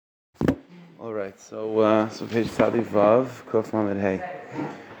All right, so page Tzadi Vav, Kof Lamed Hey.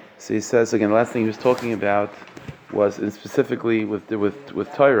 So he says again. The last thing he was talking about was specifically with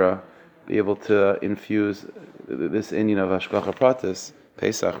Torah, be able to infuse this Indian of Hashgacha Pratis,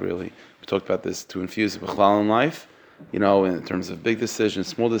 Pesach. Really, we talked about this to infuse B'chlal in life. You know, in terms of big decisions,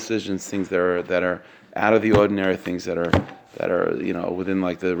 small decisions, things that are out of the ordinary, things that are within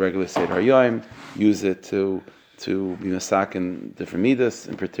like the regular Seder HaYom. Use it to be masak in different midas.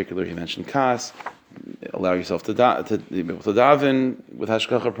 In particular, he mentioned kas. Allow yourself to be able to daven with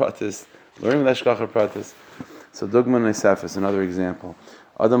hashgacha pratis, learning with hashgacha pratis. So dugman neisef is another example.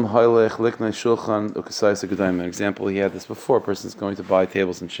 Adam hailech liknei shulchan ukasayis agudayim. An example, he had this before. A person's going to buy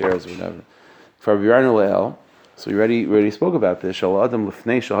tables and chairs or whatever. For Rabbi so we already spoke about this. Shal adam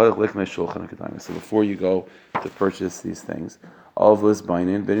lifnei shahalech liknei shulchan agudayim. So before you go to purchase these things, all of us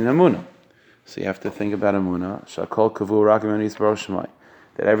bainin b'din hamuna. So you have to think about Amunah, Shakol Kavu Rakim and Yisbar Shemai,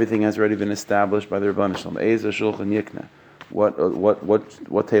 that everything has already been established by the Rebbeinu Shalom. Eza Shulchan Yikna,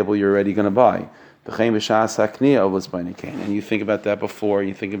 what table you're already going to buy. And you think about that before,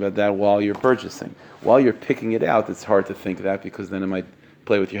 you think about that while you're purchasing. While you're picking it out, it's hard to think that because then it might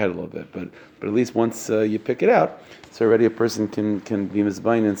play with your head a little bit. But at least once you pick it out, so already a person can be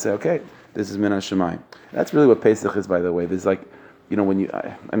mizbayin and say, okay, this is Min HaShemayim. That's really what Pesach is, by the way. There's like, you know, when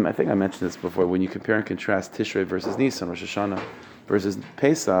I think I mentioned this before, when you compare and contrast Tishrei versus Nisan, Rosh Hashanah versus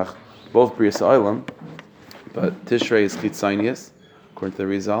Pesach, both Brias Olam, but Tishrei is Chitzonius, according to the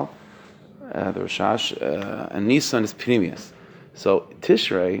Rizal, the Rashash, and Nisan is Pnimius. So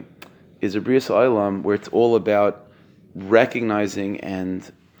Tishrei is a Brias Olam where it's all about recognizing and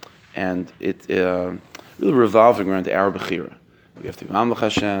it really revolving around our Bechira. We have to be Mamlech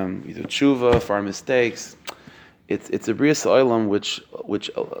Hashem, we do tshuva for our mistakes. It's a Brias Olam which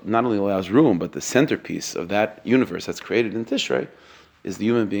not only allows room, but the centerpiece of that universe that's created in Tishrei is the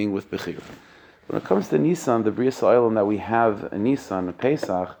human being with Bechira. When it comes to Nisan, the Brias Olam that we have in Nisan, in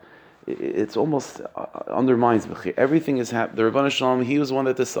Pesach, it's almost undermines Bechira. Everything is the Rebbeinu Shalom, he was the one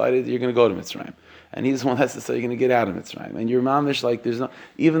that decided you're going to go to Mitzrayim. And he's the one that's decided you're going to get out of Mitzrayim. And your mamish, like, there's no,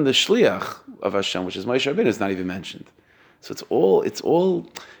 even the Shliach of Hashem, which is Moshe Rabbeinu, is not even mentioned. So it's all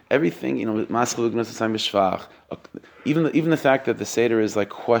everything, you know, even the fact that the Seder is like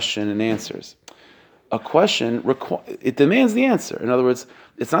question and answers. A question, it demands the answer. In other words,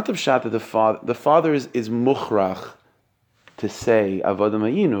 it's not the pshat that the father is mukhrach to say Avodah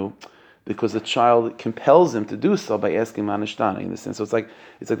Hayinu because the child compels him to do so by asking Manishtana in the sense. So it's like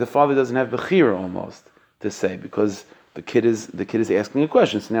the father doesn't have Bechira almost to say because the kid is asking a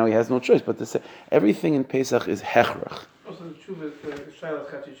question, so now he has no choice but to say. Everything in Pesach is hechrach. Also, the tshuva is Shayla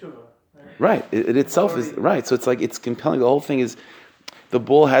Chachi Tshuva. Right. It itself is right. So it's like it's compelling. The whole thing is the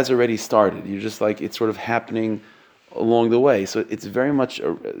ball has already started. You're just like it's sort of happening along the way. So it's very much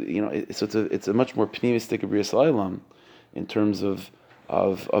it's a much more pneumistic Brias Olam in terms of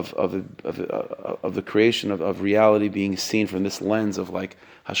the creation of reality being seen from this lens of like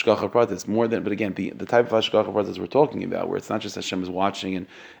Hashgacha Pratis more than, but again, the type of Hashgacha Pratis we're talking about, where it's not just Hashem is watching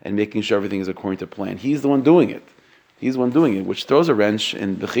and making sure everything is according to plan. He's the one doing it. He's the one doing it, which throws a wrench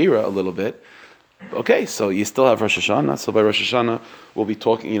in Bechira a little bit. Okay, so you still have Rosh Hashanah. So by Rosh Hashanah, we'll be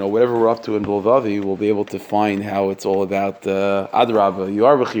talking, whatever we're up to in Bilvavi, we'll be able to find how it's all about Adrabah. You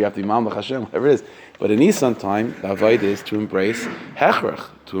are Bechira, you have to be Mamlech Hashem, whatever it is. But in Nisan time, the Avodah is to embrace Hechrach,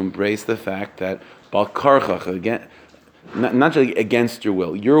 to embrace the fact that Bal Karchach, again, not just against your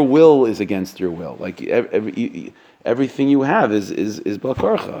will. Your will is against your will. Like everything you have is Bal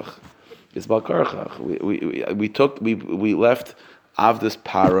Karchach. It's Bal Karchach. We left Avdas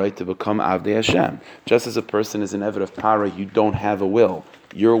Parai to become Avdei Hashem. Just as a person is an Eved of Parai, you don't have a will.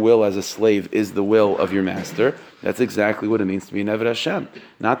 Your will as a slave is the will of your master. That's exactly what it means to be an Eved Hashem.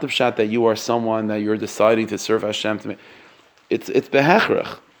 Not the pshat that you are someone that you're deciding to serve Hashem. It's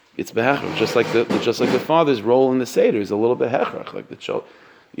behechrach. It's behechrach. Just like the father's role in the Seder is a little bit hechrach. Like the child,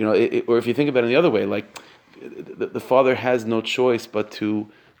 or if you think about it the other way, like the father has no choice but to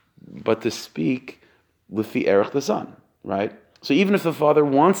speak with the erech the son, right? So even if the father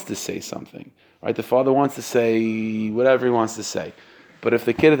wants to say something, right? The father wants to say whatever he wants to say. But if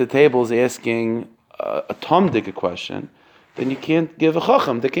the kid at the table is asking a tomdik question, then you can't give a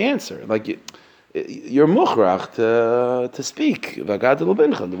chacham the answer. Like you're mukhrach to speak. Vagad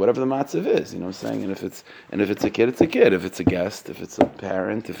l'bincha, whatever the matzav is, what I'm saying? And if it's a kid, it's a kid. If it's a guest, if it's a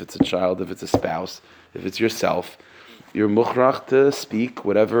parent, if it's a child, if it's a spouse, if it's yourself, you're mukhrach to speak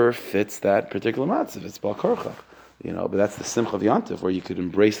whatever fits that particular matzav. It's bal karchach. But that's the simcha of Yontif, where you could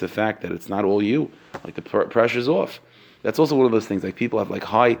embrace the fact that it's not all you. Like the pressure's off. That's also one of those things. Like people have like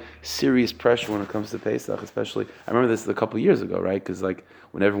high, serious pressure when it comes to Pesach, especially. I remember this a couple of years ago, right? Because like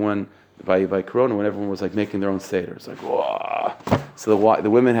when everyone by Corona, when everyone was like making their own seder, it's like whoa. So the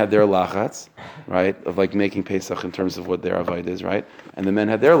women had their lachats, right, of like making Pesach in terms of what their avoid is, right, and the men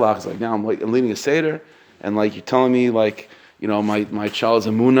had their lachats. Like now I'm leading a seder, and like you're telling me like my child's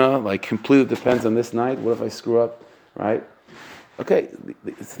amuna like completely depends on this night. What if I screw up, right? Okay,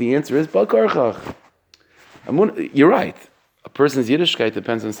 the answer is Balkarchach. You're right. A person's Yiddishkeit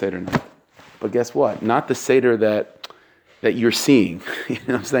depends on Seder night. But guess what? Not the Seder that you're seeing. You know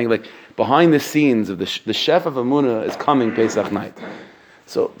what I'm saying? Like, behind the scenes of the chef of Amunah is coming Pesach night.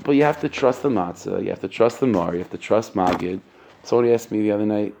 So, but you have to trust the matzah, you have to trust the mar, you have to trust Magid. Somebody asked me the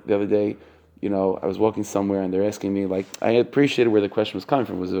other day, I was walking somewhere and they're asking me, like, I appreciated where the question was coming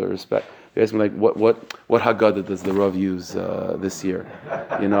from, was a respect. They asked me, like, what Haggadah does the Rav use this year?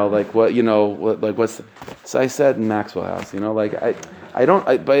 What's... So I said in Maxwell House, by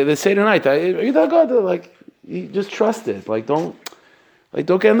the Seder night, Haggadah, like, you just trust it. Don't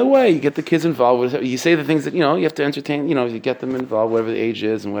get in the way. You get the kids involved. You say the things that, you have to entertain, you get them involved, whatever the age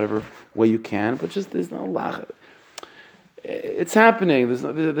is and whatever way you can, but just there's no lach. It's happening.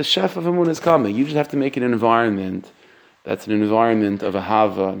 The chef of Amun is coming. You just have to make it an environment that's an environment of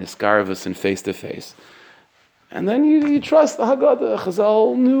ahava and iskarvus and face-to-face. And then you trust the Haggadah.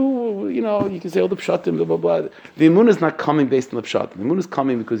 Chazal knew, you can say all the pshatim, blah, blah, blah. The Amun is not coming based on the pshatim. The Amun is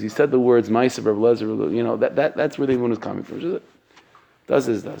coming because you said the words Ma'aser Rav Lezer, that's where the Amun is coming from.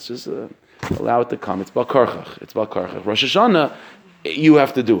 Just allow it to come. It's Balkarchach. Rosh Hashanah, you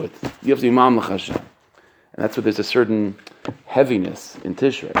have to do it. You have to be Mamlech Hashem. And that's where there's a certain heaviness in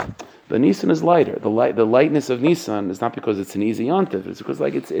Tishrei. But Nisan is lighter. The lightness of Nisan is not because it's an easy yontif. It's because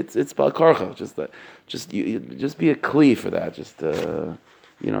it's Balkarchach. Just be a kli for that.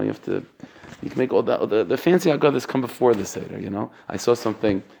 You have to. You can make all the fancy Haggadahs come before the Seder. I saw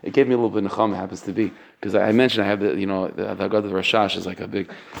something. It gave me a little bit of nechama. Happens to be because I mentioned I have the Haggadah of Rashash is like a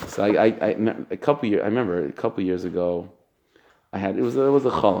big. So I remember a couple years ago. It was a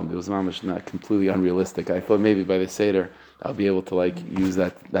cholam. It was mamash not completely unrealistic. I thought maybe by the Seder I'll be able to use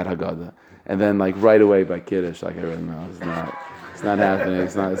that Haggadah, and then right away by Kiddush, I read no, it's not happening.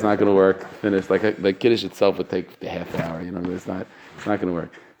 It's not going to work. Finished. Like Kiddush itself would take a half an hour. It's not going to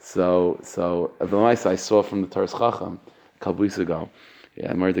work. So the mice I saw from the Taras Chacham a couple weeks ago.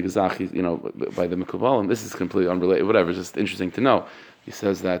 Yeah, Mardi Gazachi, by the Mekubalim. This is completely unrelated. Whatever. It's just interesting to know. He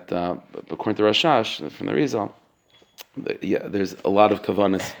says that according to Rashash from the Rizal. There's a lot of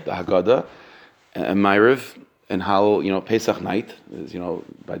kavanas, the Haggadah, and Ma'ariv, and Halal, Pesach night, is,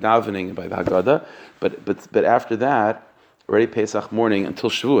 by davening and by the Haggadah, but after that, already Pesach morning until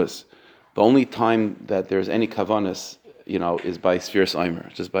Shavuos. The only time that there's any kavanas, is by Sfiras Omer,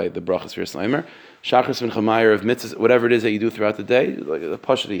 just by the bracha Sfiras Omer. Shachris and Ma'ariv, mitzvahs, whatever it is that you do throughout the day, like the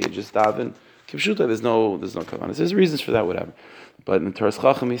Pashti, you just daven. Kipshuta, there's no kavanas. There's reasons for that, whatever. But in Taras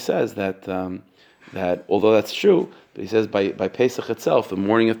Chacham, he says that although that's true, but he says by Pesach itself, the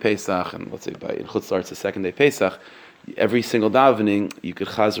morning of Pesach, and let's say in Chutz La'aretz the second day Pesach, every single davening you could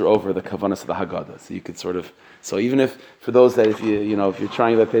chazer over the kavanas of the Haggadah. So you could so even if for those that if you're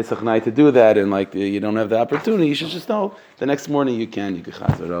trying by Pesach night to do that and you don't have the opportunity, you should just know the next morning you could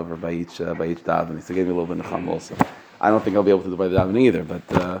chazer it over by each davening. So it gave me a little bit of nechama also. I don't think I'll be able to do by the davening either,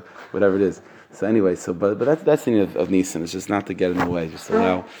 but whatever it is. So anyway, but that's the need of Nisan. It's just not to get in the way. Just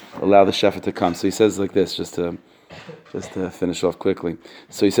allow the shepherd to come. So he says like this, just to finish off quickly.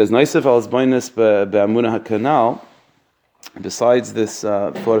 So he says, "Noisef al zbainis be'amuna hakanal." Besides this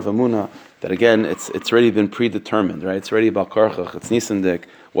thought of amuna, that again, it's already been predetermined, right? It's already about karchach. It's Nisandik.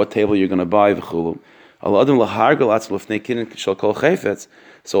 What table you're going to buy v'chulu.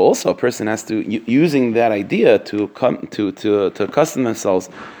 So also a person has to using that idea to come to accustom themselves.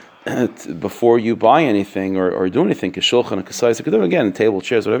 Before you buy anything or do anything, again, table,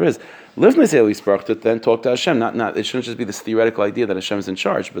 chairs, whatever it is, then talk to Hashem. Not it shouldn't just be this theoretical idea that Hashem is in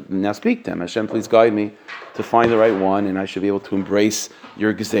charge, but now speak to Him. Hashem, please guide me to find the right one, and I should be able to embrace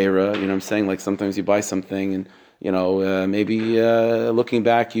your gezerah. You know what I'm saying? Like sometimes you buy something, and maybe looking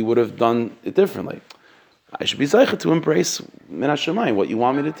back, you would have done it differently. I should be zeicha to embrace min hashamayim, what you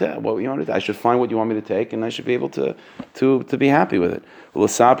want me to take. I should find what you want me to take, and I should be able to be happy with it.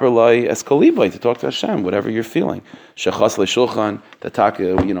 L'saper loy eskolibay, to talk to Hashem, whatever you're feeling. Shechas le'shulchan,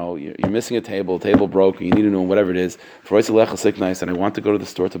 you're missing a table broke, you need a new one, whatever it is. And I want to go to the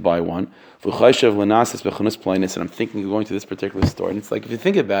store to buy one. And I'm thinking of going to this particular store, and it's like if you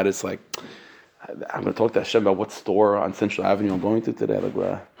think about it, it's like I'm going to talk to Hashem about what store on Central Avenue I'm going to today.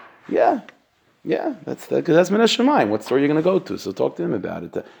 Yeah. Yeah, because that's Min Hashemayim. What store you're going to go to? So talk to him about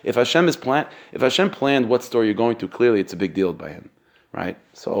it. If Hashem planned what store you're going to, clearly it's a big deal by him, right?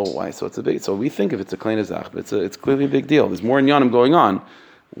 So why? So it's a big. So we think if it's a klein azach, but it's clearly a big deal. There's more in Yanim going on.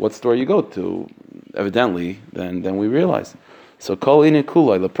 What store you go to, evidently, than we realize. So kol inin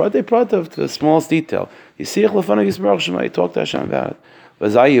kulay leprate prata of the smallest detail. You see, talk to Hashem about it.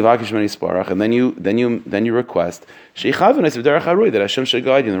 And then you request that Hashem should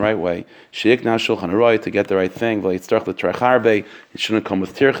guide you in the right way. To get the right thing. It shouldn't come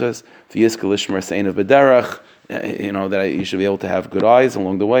with tirchas. That you should be able to have good eyes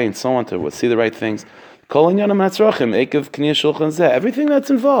along the way and so on to see the right things. Everything that's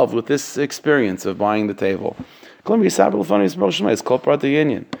involved with this experience of buying the table. It's called Prat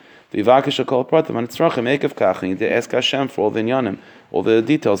Union. You need to ask Hashem for all the inyanim, all the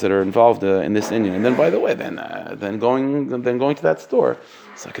details that are involved in this inyan. And then, by the way, then going to that store,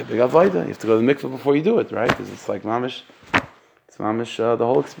 it's like a big avodah. You have to go to the mikveh before you do it, right? Because it's like mamish. It's mamish. The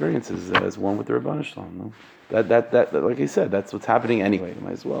whole experience is one with the Rebbeinu Shalom. No? That, like he said, that's what's happening anyway. You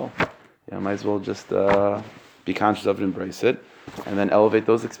might as well just be conscious of it, embrace it, and then elevate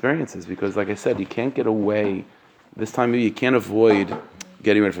those experiences. Because, like I said, you can't get away. This time, maybe you can't avoid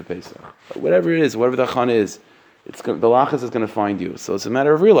getting ready for Pesach. Whatever it is, whatever the chana is, the lachas is going to find you. So it's a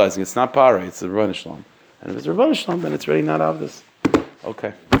matter of realizing it's not para, it's the Rebbeinu Shalom. And if it's Rebbeinu Shalom, then it's really not obvious.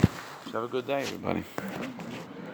 Okay. Have a good day, everybody.